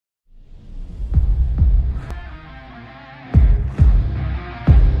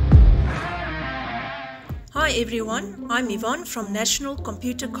Hi everyone, I'm Yvonne from National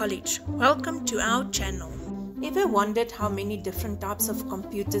Computer College. Welcome to our channel. Ever wondered how many different types of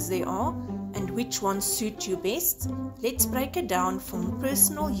computers there are and which ones suit you best? Let's break it down from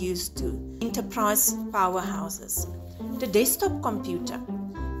personal use to enterprise powerhouses. The desktop computer.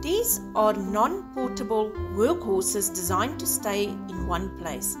 These are non-portable workhorses designed to stay in one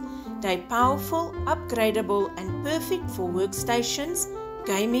place. They're powerful, upgradable and perfect for workstations,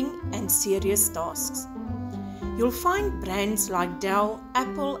 gaming and serious tasks. You'll find brands like Dell,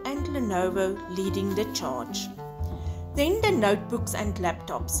 Apple and Lenovo leading the charge. Then the notebooks and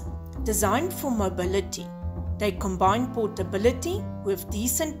laptops, designed for mobility. They combine portability with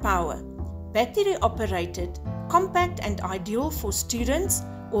decent power, battery operated, compact and ideal for students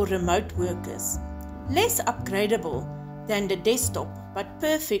or remote workers. Less upgradable than the desktop, but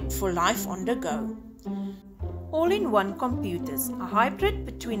perfect for life on the go. All-in-One computers, a hybrid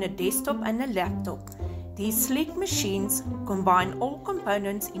between a desktop and a laptop. These sleek machines combine all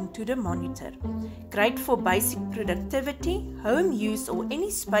components into the monitor. Great for basic productivity, home use or any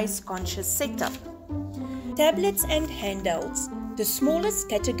space-conscious setup. Tablets and handhelds, the smallest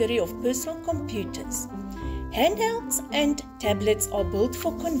category of personal computers. Handhelds and tablets are built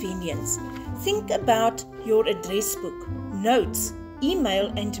for convenience. Think about your address book, notes, email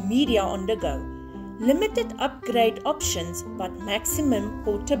and media on the go. Limited upgrade options but maximum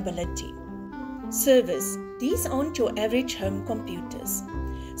portability. Servers. These aren't your average home computers.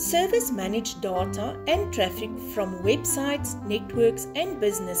 Servers manage data and traffic from websites, networks and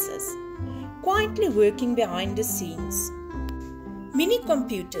businesses, quietly working behind the scenes. Mini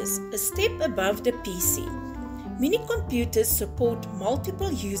computers, a step above the PC. Mini computers support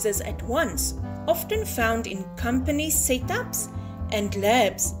multiple users at once, often found in company setups and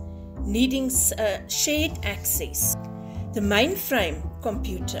labs needing shared access. The mainframe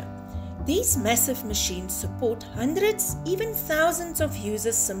computer. These massive machines support hundreds, even thousands of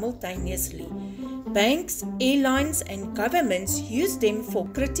users simultaneously. Banks, airlines and governments use them for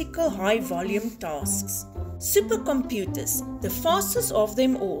critical high-volume tasks. Supercomputers, the fastest of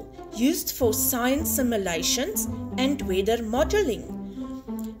them all, used for science simulations and weather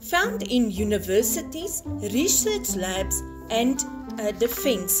modeling. Found in universities, research labs and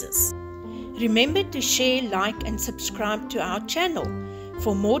defenses. Remember to share, like and subscribe to our channel.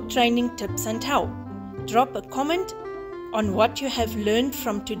 For more training tips and help, drop a comment on what you have learned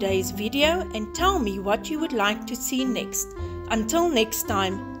from today's video and tell me what you would like to see next. Until next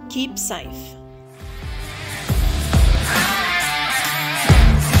time, keep safe.